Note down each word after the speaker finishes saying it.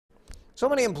So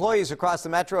many employees across the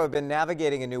metro have been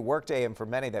navigating a new workday, and for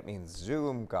many that means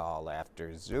Zoom call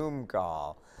after Zoom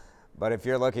call. But if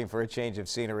you're looking for a change of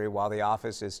scenery while the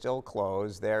office is still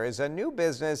closed, there is a new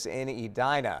business in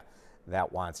Edina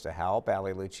that wants to help.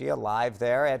 Lucia live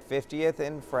there at 50th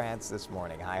in France this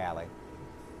morning. Hi, Ali.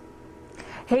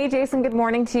 Hey, Jason, good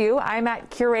morning to you. I'm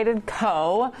at Curated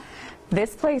Co.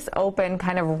 This place opened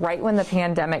kind of right when the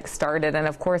pandemic started, and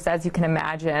of course, as you can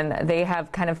imagine, they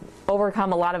have kind of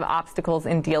overcome a lot of obstacles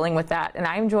in dealing with that. And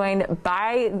I'm joined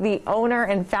by the owner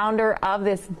and founder of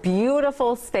this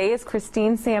beautiful space,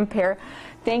 Christine Samper.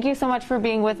 Thank you so much for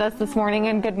being with us this morning,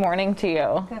 and good morning to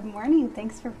you. Good morning.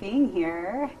 Thanks for being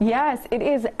here. Yes, it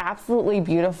is absolutely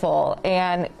beautiful.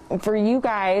 And for you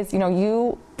guys,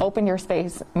 you opened your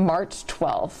space March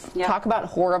 12th. Yep. Talk about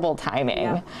horrible timing.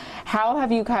 Yep. How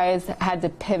have you guys had to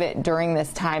pivot during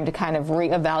this time to kind of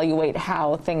reevaluate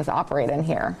how things operate in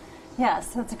here? Yes,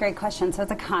 that's a great question. So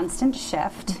it's a constant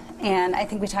shift, and I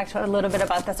think we talked a little bit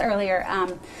about this earlier.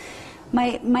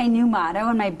 My new motto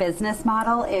and my business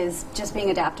model is just being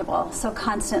adaptable. So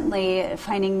constantly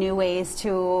finding new ways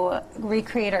to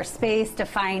recreate our space,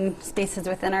 define spaces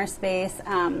within our space,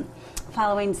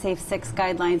 following Safe 6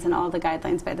 guidelines and all the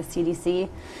guidelines by the CDC.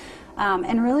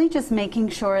 And really just making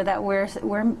sure that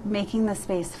we're making the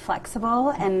space flexible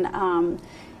and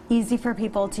easy for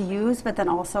people to use, but then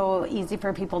also easy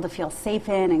for people to feel safe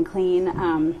in and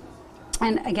clean.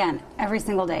 And again, every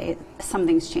single day,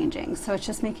 something's changing. So it's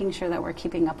just making sure that we're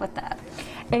keeping up with that.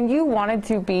 And you wanted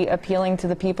to be appealing to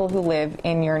the people who live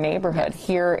in your neighborhood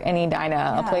here in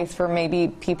Edina, a place for maybe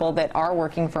people that are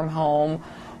working from home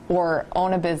or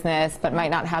own a business but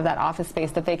might not have that office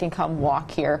space that they can come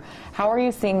walk here. How are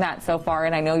you seeing that so far?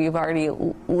 And I know you've already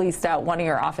leased out one of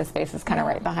your office spaces kind of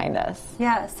right behind us.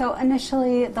 Yeah, so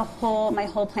initially my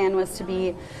whole plan was to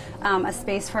be a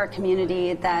space for our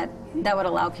community that would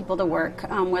allow people to work,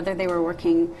 whether they were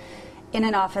working in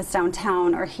an office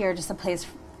downtown or here, just a place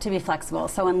to be flexible.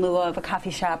 So in lieu of a coffee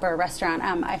shop or a restaurant,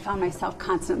 I found myself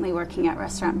constantly working at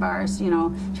restaurant bars,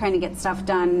 trying to get stuff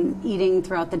done, eating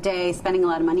throughout the day, spending a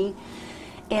lot of money.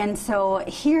 And so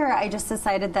here I just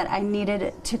decided that I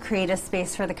needed to create a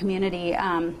space for the community.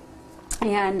 And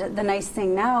the nice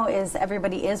thing now is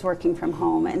everybody is working from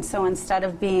home. And so instead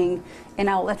of being an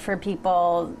outlet for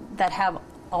people that have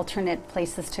alternate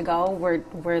places to go,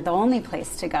 we're the only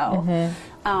place to go.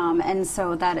 Mm-hmm. And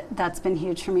so that's been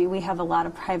huge for me. We have a lot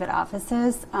of private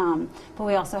offices, but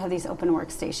we also have these open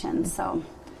workstations. So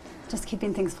just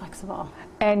keeping things flexible.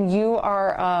 And you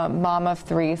are a mom of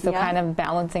 3, so kind of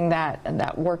balancing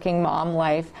that working mom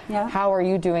life. Yeah. How are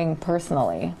you doing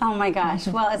personally? Oh my gosh,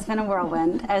 well, it's been a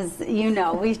whirlwind. As you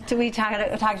know, we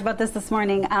talked about this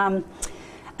morning.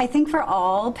 I think for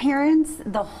all parents,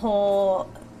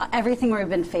 everything we've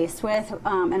been faced with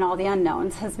and all the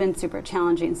unknowns has been super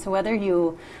challenging. So whether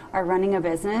you are running a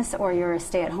business or you're a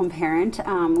stay-at-home parent,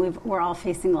 we're all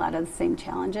facing a lot of the same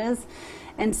challenges.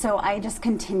 And so I just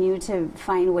continue to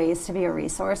find ways to be a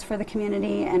resource for the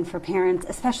community and for parents,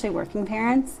 especially working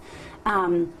parents.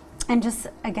 And just,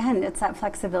 again, it's that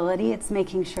flexibility. It's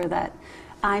making sure that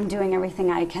I'm doing everything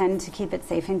I can to keep it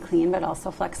safe and clean, but also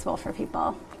flexible for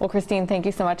people. Well, Christine, thank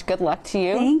you so much. Good luck to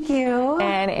you. Thank you.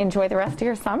 And enjoy the rest of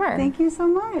your summer. Thank you so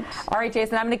much. All right,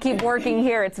 Jason, I'm going to keep working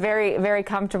here. It's very, very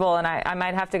comfortable, and I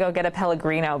might have to go get a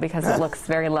Pellegrino because it looks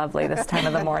very lovely this time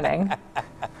of the morning.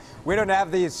 We don't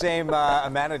have these same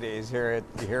amenities here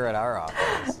at our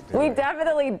office. We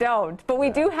definitely don't, but we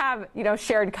do have,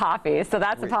 shared coffee, so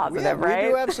that's a positive, right? We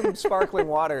do have some sparkling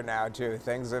water now, too.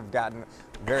 Things have gotten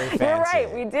very fancy. You're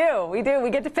right, we do.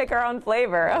 We get to pick our own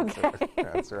flavor, okay.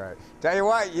 That's right. Tell you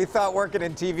what, you thought working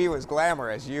in TV was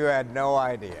glamorous. You had no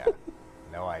idea.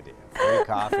 No idea. Free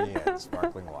coffee and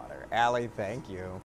sparkling water. Ali, thank you.